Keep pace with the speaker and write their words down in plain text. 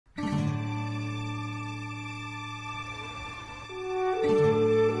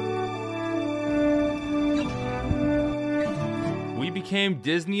became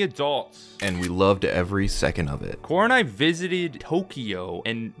Disney adults. And we loved every second of it. Cora and I visited Tokyo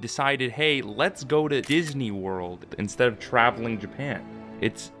and decided, hey, let's go to Disney World instead of traveling Japan.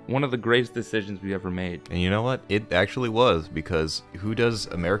 It's one of the greatest decisions we ever made. And you know what? It actually was, because who does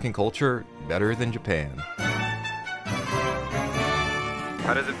American culture better than Japan?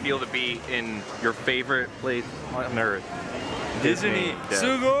 How does it feel to be in your favorite place on earth? Disney.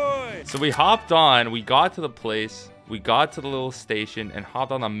 Sugoi! So we hopped on, we got to the place, we got to the little station and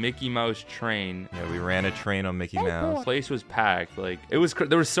hopped on a Mickey Mouse train. Yeah, we ran a train on Mickey Mouse. The place was packed. Like, it was,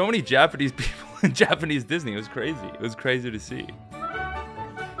 there were so many Japanese people in Japanese Disney. It was crazy. It was crazy to see.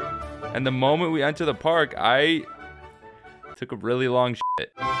 And the moment we entered the park, I took a really long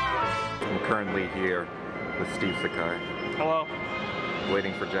shit. I'm currently here with Steve Sakai. Hello.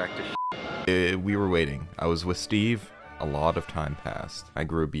 Waiting for Jack to We were waiting. I was with Steve. A lot of time passed. I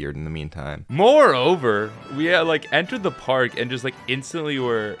grew a beard in the meantime. Moreover, we had like entered the park and just like instantly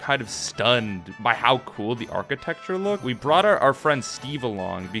were kind of stunned by how cool the architecture looked. We brought our friend Steve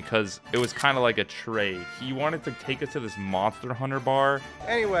along because it was kind of like a trade. He wanted to take us to this Monster Hunter bar.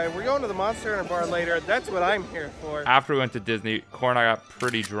 Anyway, we're going to the Monster Hunter bar later. That's what I'm here for. After we went to Disney, Cora and I got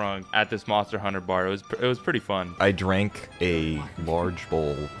pretty drunk at this Monster Hunter bar. It was pretty fun. I drank a large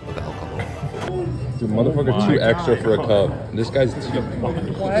bowl of alcohol. Dude, motherfucker, too extra for a cup. This guy's too...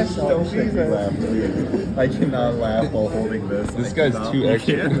 I cannot laugh while holding this. This guy's too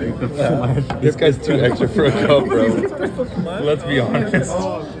extra. This guy's too extra for a cup, bro. Let's be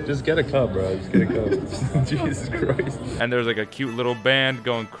honest. Just get a cup, bro. Just get a cup. Jesus Christ. And there's like a cute little band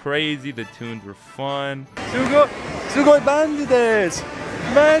going crazy. The tunes were fun. Sugoi bandi desu!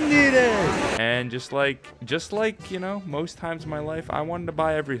 Bandi desu! And just like, you know, most times in my life, I wanted to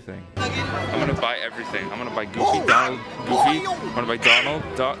buy everything. I'm gonna buy everything. I'm gonna buy Goofy, Donald, Goofy. I'm gonna buy Donald,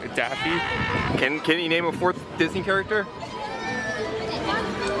 Daffy. Can you name a fourth Disney character?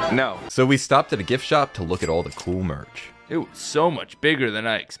 No. So we stopped at a gift shop to look at all the cool merch. It was so much bigger than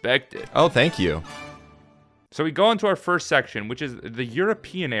I expected. Oh, thank you. So we go into our first section, which is the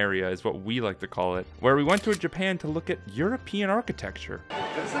European area, is what we like to call it, where we went to Japan to look at European architecture.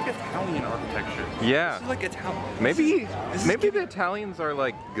 This is like Italian architecture. Yeah. This is like Italian. Maybe the Italians are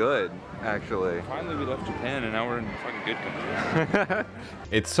like good, actually. Finally, we left Japan and now we're in fucking good country.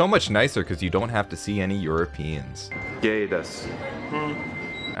 It's so much nicer because you don't have to see any Europeans. Gay desu.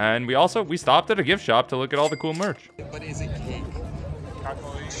 And we stopped at a gift shop to look at all the cool merch. But is it cake?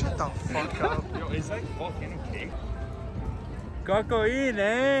 Shut the fuck up. Yo, is that volcano cake? Cocoine,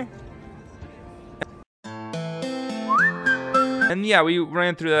 eh? And yeah, we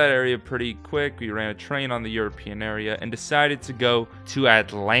ran through that area pretty quick. We ran a train on the European area and decided to go to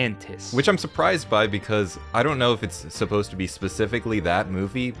Atlantis. Which I'm surprised by because I don't know if it's supposed to be specifically that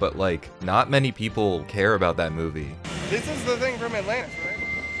movie, but like not many people care about that movie. This is the thing from Atlantis, right?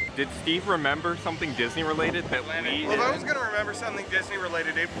 Did Steve remember something Disney related that we Well, if I was gonna remember something Disney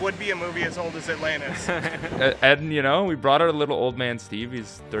related, it would be a movie as old as Atlantis. And you know, we brought our little old man Steve.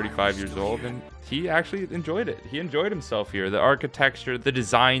 He's 35 years old and he actually enjoyed it. He enjoyed himself here. The architecture, the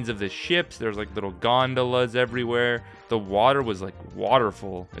designs of the ships, there's like little gondolas everywhere. The water was like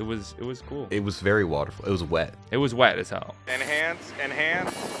waterful. It was cool. It was very waterful. It was wet. It was wet as hell. Enhance.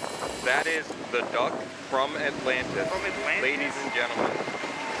 That is the duck from Atlantis. From Atlantis? Ladies and gentlemen.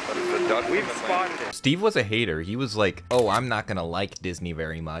 That is the duck We've from spotted Atlantis. it. Steve was a hater. He was like, oh, I'm not gonna like Disney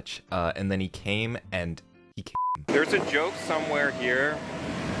very much. And then he came and he came. There's a joke somewhere here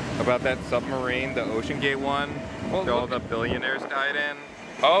about that submarine, the Ocean Gate one, Well, all the billionaires died in.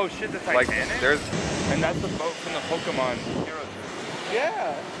 Oh shit, the Titanic? Like, there's... And that's the boat from the Pokemon Heroes.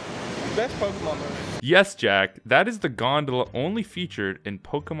 Yeah. Best Pokemon movie. Yes, Jack, that is the gondola only featured in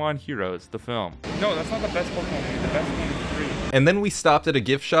Pokemon Heroes, the film. No, that's not the best Pokemon movie. The best one is 3. And then we stopped at a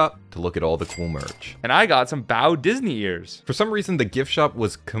gift shop to look at all the cool merch. And I got some Bao Disney ears. For some reason, the gift shop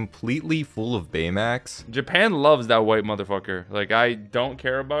was completely full of Baymax. Japan loves that white motherfucker. Like, I don't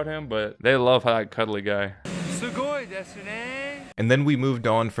care about him, but they love that cuddly guy. Sugoi desu ne. And then we moved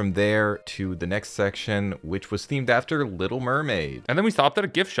on from there to the next section, which was themed after Little Mermaid. And then we stopped at a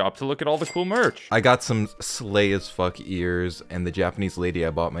gift shop to look at all the cool merch. I got some slay as fuck ears, and the Japanese lady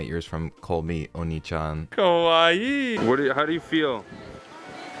I bought my ears from called me Oni-chan. Kawaii. How do you feel?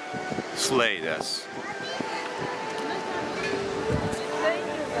 Slay this.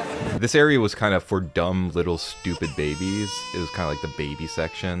 This area was kind of for dumb little stupid babies. It was kind of like the baby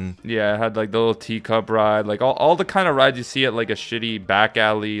section. Yeah, it had like the little teacup ride, like all the kind of rides you see at like a shitty back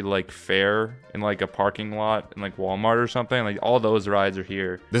alley like fair in like a parking lot in like Walmart or something. Like all those rides are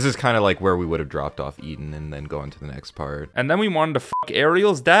here. This is kind of like where we would have dropped off Eden and then gone to the next part. And then we wanted to fuck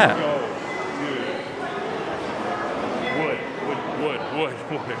Ariel's dad. Wood.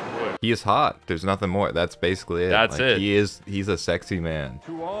 what it would. He is hot. There's nothing more. That's basically it. That's it. He's a sexy man.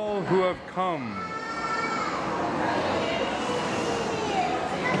 To all who have come.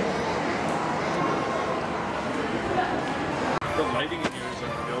 The lighting in here is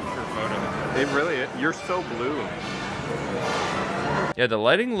like built for photos. It really is. You're so blue. Yeah, the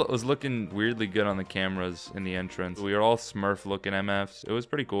lighting was looking weirdly good on the cameras in the entrance. We were all Smurf looking MFs. It was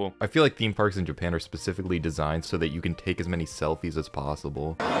pretty cool. I feel like theme parks in Japan are specifically designed so that you can take as many selfies as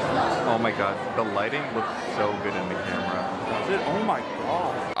possible. Oh my god, the lighting looks so good in the camera. Does it? Oh my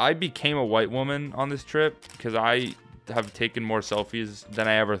god. I became a white woman on this trip because I have taken more selfies than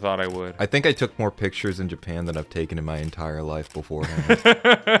I ever thought I would. I think I took more pictures in Japan than I've taken in my entire life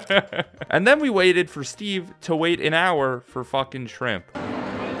beforehand. And then we waited for Steve to wait an hour for fucking shrimp.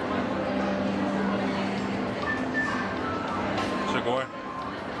 Sugoi.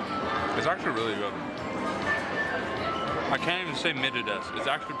 It's actually really good. I can't even say mid-it-es. It's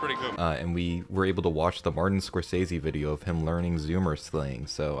actually pretty good. And we were able to watch the Martin Scorsese video of him learning Zoomer slang,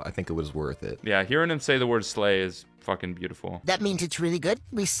 so I think it was worth it. Yeah, hearing him say the word slay is fucking beautiful. That means it's really good.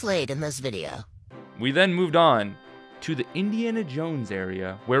 We slayed in this video. We then moved on to the Indiana Jones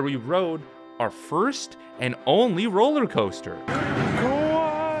area where we rode our first and only roller coaster.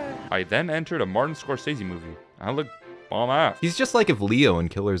 I then entered a Martin Scorsese movie. I looked bomb ass. He's just like if Leo in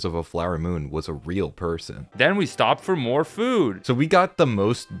Killers of a Flower Moon was a real person. Then we stopped for more food. So we got the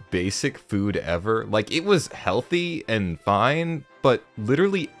most basic food ever. Like, it was healthy and fine, but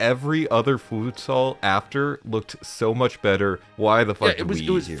literally every other food stall after looked so much better. Why the fuck Yeah, did we eat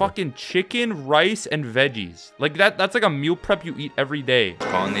it was here? fucking chicken, rice, and veggies. Like that's like a meal prep you eat every day.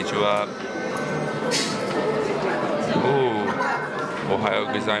 Konnichiwa. Oh, ohayo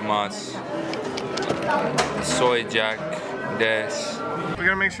gozaimasu. Soy jack des. We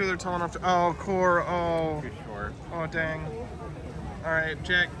gotta make sure they're tall enough to. Oh, core. Oh. Too short. Oh, dang. All right,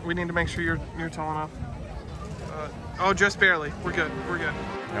 Jack. We need to make sure you're tall enough. Oh, just barely. We're good. We're good.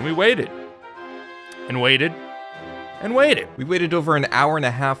 And we waited. And waited. And waited. We waited over an hour and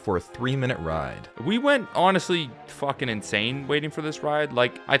a half for a 3-minute ride. We went honestly fucking insane waiting for this ride.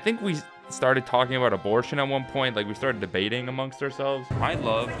 Like, I think we started talking about abortion at one point. Like, we started debating amongst ourselves. I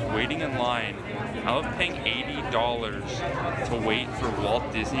loved waiting in line. I love paying $80 to wait for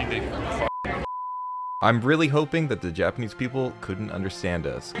Walt Disney to I'm really hoping that the Japanese people couldn't understand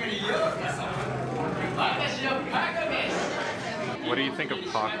us. What do you think of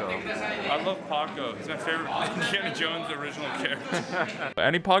Paco? I love Paco. He's my favorite Indiana Jones original character.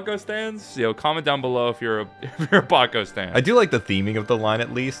 Any Paco stands? Yo, comment down below if you're a Paco stan. I do like the theming of the line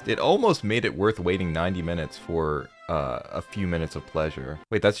at least. It almost made it worth waiting 90 minutes for a few minutes of pleasure.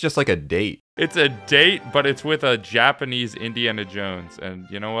 Wait, that's just like a date. It's a date, but it's with a Japanese Indiana Jones. And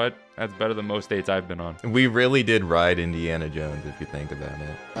you know what? That's better than most dates I've been on. We really did ride Indiana Jones if you think about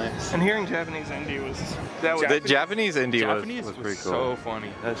it. And hearing Japanese indie was The Japanese indie Japanese was was pretty cool. so funny.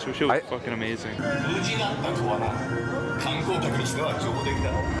 That sushi was fucking amazing.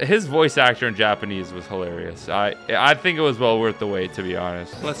 His voice actor in Japanese was hilarious. I think it was well worth the wait, to be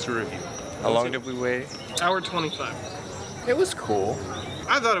honest. Let's review. How long did we wait? hour 25. It was cool.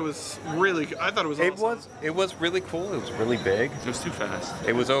 I thought it was really. I thought it was. Awesome. It was really cool. It was really big. It was too fast.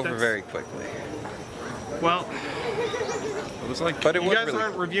 It was over very quickly. Well, It was like, But it you was guys really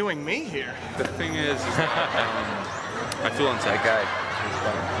aren't cool. reviewing me here. the thing is that, I feel That unsatisfied. guy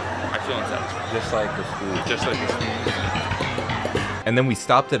I feel unsatisfied. just like the food. Just like this. And then we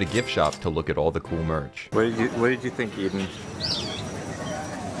stopped at a gift shop to look at all the cool merch. What did you think, Eden?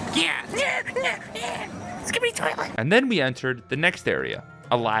 And then we entered the next area,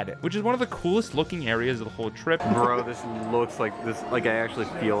 Aladdin, which is one of the coolest looking areas of the whole trip. Bro, this looks like this. Like I actually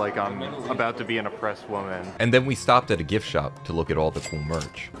feel like I'm about to be an oppressed woman. And then we stopped at a gift shop to look at all the cool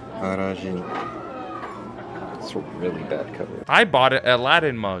merch. It's a really bad cover. I bought an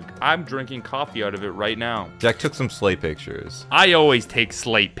Aladdin mug. I'm drinking coffee out of it right now. Jack took some sleigh pictures. I always take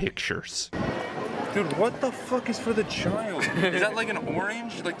slate pictures. Dude, what the fuck is for the child? Is that like an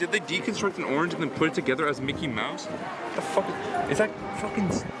orange? Like, did they deconstruct an orange and then put it together as Mickey Mouse? What the fuck is that fucking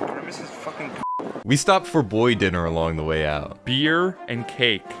Grimace's fucking... We stopped for boy dinner along the way out. Beer and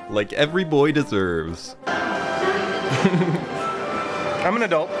cake. Like every boy deserves. I'm an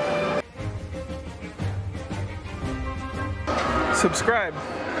adult. Subscribe.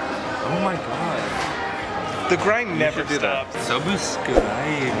 Oh my god. The grind never stops.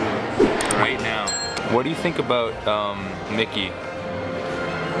 Subscribe right now. What do you think about Mickey?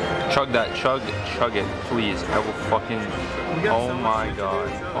 Chug that, chug it, please. I will fucking. got Oh so my much god.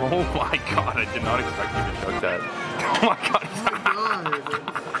 to do, so- Oh my god, I did not expect you to chug that. Oh my god.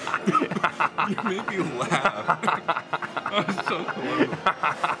 You made me laugh. So close.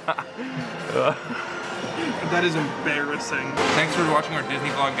 That is embarrassing. Thanks for watching our Disney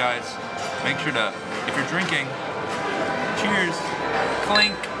vlog, guys. Make sure to, if you're drinking, cheers,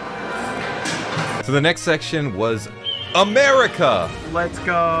 clink. So the next section was America. Let's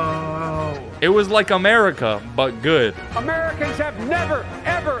go. It was like America, but good. Americans have never,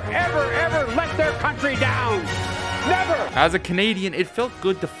 ever, ever, ever let their country down. Never! As a Canadian, it felt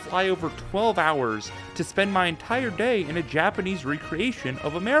good to fly over 12 hours to spend my entire day in a Japanese recreation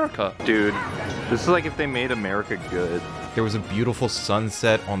of America. Dude, this is like if they made America good. There was a beautiful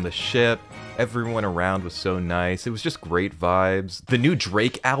sunset on the ship. Everyone around was so nice. It was just great vibes. The new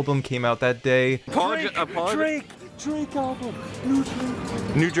Drake album came out that day. Drake album.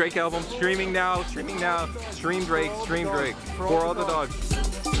 New Drake album. Streaming now. Stream Drake. For all the dogs.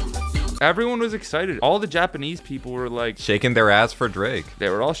 Everyone was excited. All the Japanese people were like Shaking their ass for Drake. They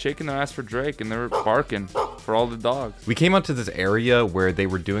were all shaking their ass for Drake, and they were barking for all the dogs. We came out to this area where they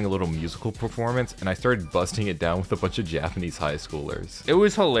were doing a little musical performance, and I started busting it down with a bunch of Japanese high schoolers. It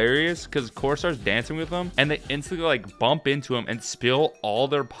was hilarious because Core starts dancing with them, and they instantly like bump into him and spill all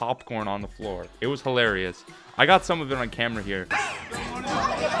their popcorn on the floor. It was hilarious. I got some of it on camera here.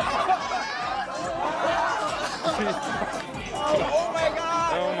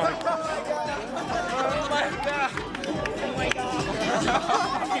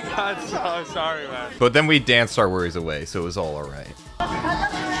 I'm so sorry, man. But then we danced our worries away, so it was all alright.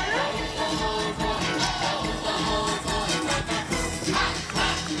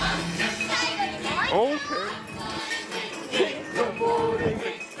 Okay.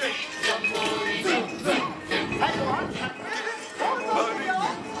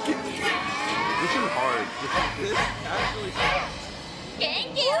 This is hard. This actually.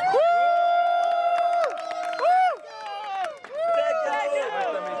 Thank you.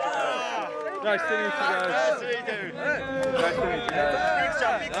 Nice to meet you guys. Nice to meet you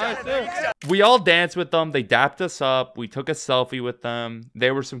guys. We all danced with them. They dapped us up. We took a selfie with them.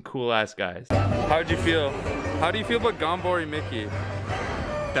 They were some cool ass guys. How'd you feel? How do you feel about Gombori Mickey?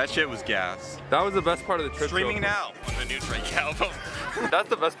 That shit was gas. That was the best part of the trip. Streaming now on the new Drake album. That's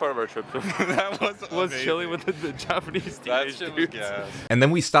the best part of our trip. That was chilling with the Japanese teenage That shit was dudes. gas. And then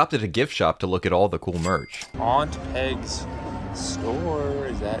we stopped at a gift shop to look at all the cool merch. Aunt Peg's store.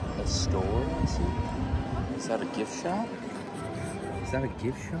 Is that a store? Is that a gift shop? Is that a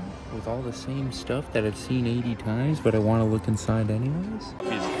gift shop with all the same stuff that I've seen 80 times, but I want to look inside anyways?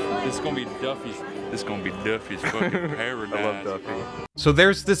 This is gonna be Duffy's. This is gonna be Duffy's fucking paradise. I love Duffy. So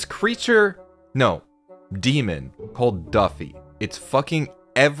there's this creature, no, demon called Duffy. It's fucking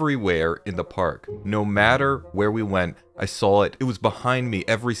everywhere in the park. No matter where we went, I saw it. It was behind me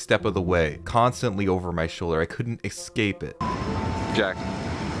every step of the way, constantly over my shoulder. I couldn't escape it. Jack.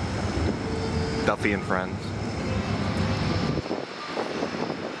 Duffy and friends.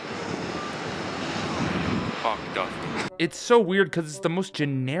 Fuck Duffy. It's so weird because it's the most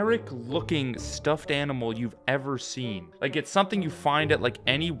generic looking stuffed animal you've ever seen. Like it's something you find at like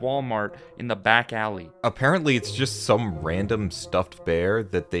any Walmart in the back alley. Apparently it's just some random stuffed bear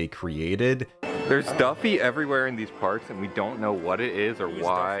that they created. There's Duffy everywhere in these parks, and we don't know what it is or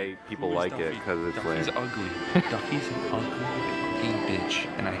why people like it, because it's Duffy's like... ugly. Duffy's an ugly fucking bitch,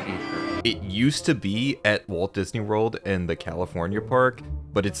 and I hate her. It used to be at Walt Disney World in the California park,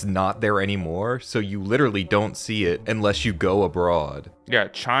 but it's not there anymore, so you literally don't see it unless you go abroad. Yeah,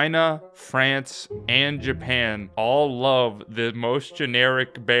 China, France, and Japan all love the most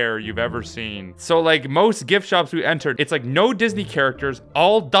generic bear you've ever seen. So like most gift shops we entered, it's like no Disney characters,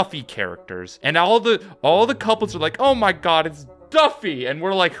 all Duffy characters. And all the couples are like, oh my god, it's Duffy. And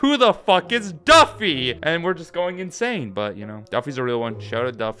we're like, who the fuck is Duffy? And we're just going insane. But you know, Duffy's a real one. Shout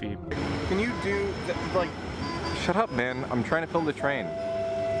out Duffy. Can you do, like... Shut up, man. I'm trying to film the train.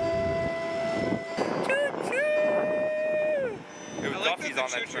 Duffy's on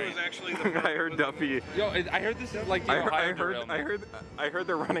that train. I heard Duffy. Yo, I heard this is like the Ohio derailment. I heard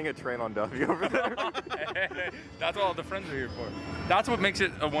they're running a train on Duffy over there. That's what all the friends are here for. That's what makes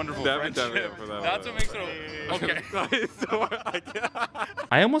it a wonderful friendship. That's what makes it okay.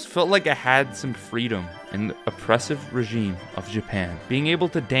 I almost felt like I had some freedom in the oppressive regime of Japan, being able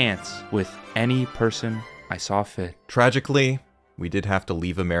to dance with any person I saw fit. Tragically, we did have to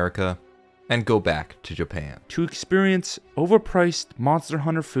leave America and go back to Japan to experience overpriced Monster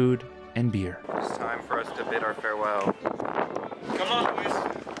Hunter food and beer. It's time for us to bid our farewell. Come on,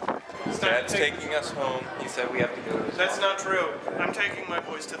 boys. Dad's taking us home. He said we have to go to his That's not true. I'm taking my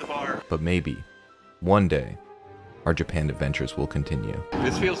boys to the bar. But maybe, one day, our Japan adventures will continue.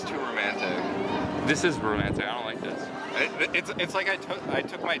 This feels too romantic. This is romantic. I don't like this. It's like I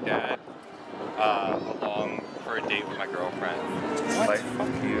took my dad along for a date with my girlfriend. Like,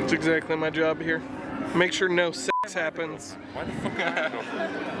 fuck you. It's exactly my job here. Make sure no sex happens. Why the fuck would I go for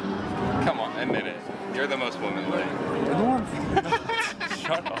it? Come on, admit it. You're the most womanly.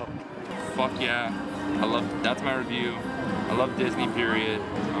 Shut up. Fuck yeah. That's my review. I love Disney, period.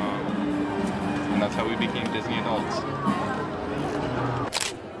 And that's how we became Disney adults.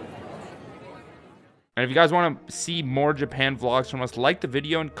 And if you guys want to see more Japan vlogs from us, like the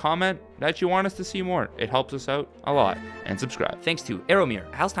video and comment that you want us to see more. It helps us out a lot. And subscribe. Thanks to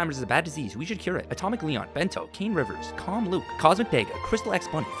Aeromir, Alzheimer's is a bad disease, we should cure it. Atomic Leon, Bento, Kane Rivers, Calm Luke, Cosmic Bega, Crystal X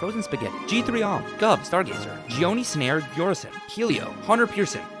Bunny, Frozen Spaghetti, G3 Om, Gub, Stargazer, Gioni Snare, Yorison, Helio, Hunter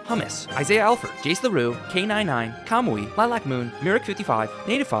Pearson, Hummus, Isaiah Alford, Jace LaRue, K99, Kamui, Lilac Moon, Mirik 55,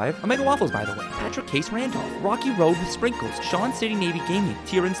 Native 5, Omega Waffles by the way, Patrick Case Randolph, Rocky Road with Sprinkles, Sean City Navy Gaming,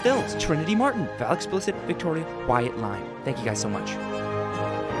 Tieran Stills, Trinity Martin, Val Explicit, Victoria, Wyatt Line. Thank you guys so much.